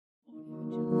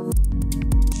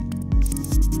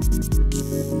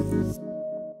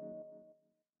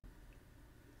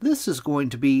This is going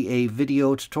to be a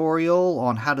video tutorial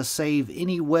on how to save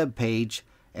any web page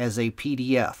as a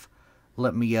PDF.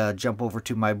 Let me jump over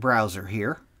to my browser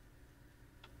here.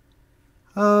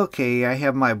 Okay, I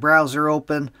have my browser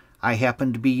open. I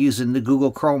happen to be using the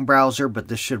Google Chrome browser, but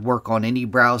this should work on any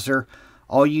browser.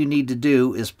 All you need to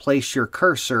do is place your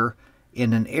cursor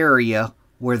in an area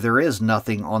where there is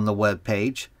nothing on the web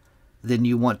page. Then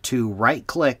you want to right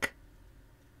click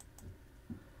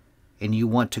and you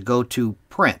want to go to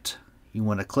print. You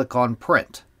want to click on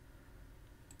print.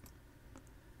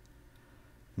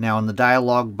 Now in the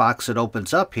dialog box that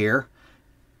opens up here,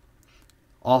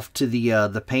 off to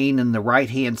the pane in the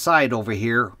right hand side over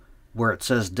here where it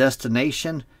says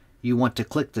destination, you want to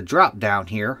click the drop down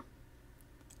here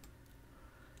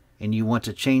and you want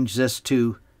to change this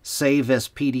to save as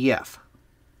PDF.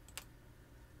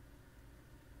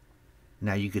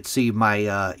 Now you can see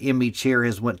my image here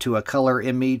has went to a color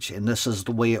image, and this is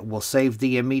the way it will save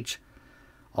the image.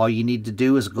 All you need to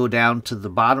do is go down to the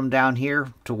bottom down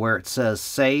here to where it says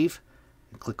save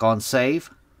and click on save.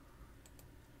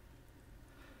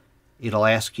 It'll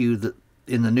ask you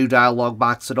in the new dialog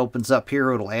box that opens up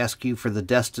here, it'll ask you for the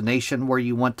destination where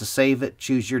you want to save it.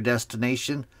 Choose your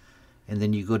destination, and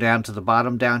then you go down to the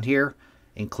bottom down here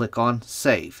and click on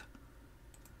save.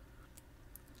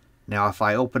 Now if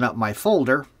I open up my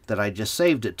folder that I just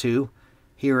saved it to,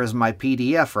 here is my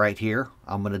PDF right here.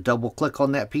 I'm going to double click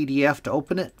on that PDF to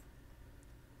open it.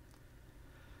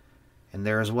 And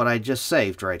there's what I just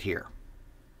saved right here.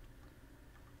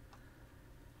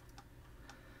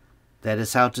 That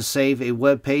is how to save a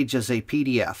web page as a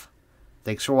PDF.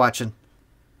 Thanks for watching.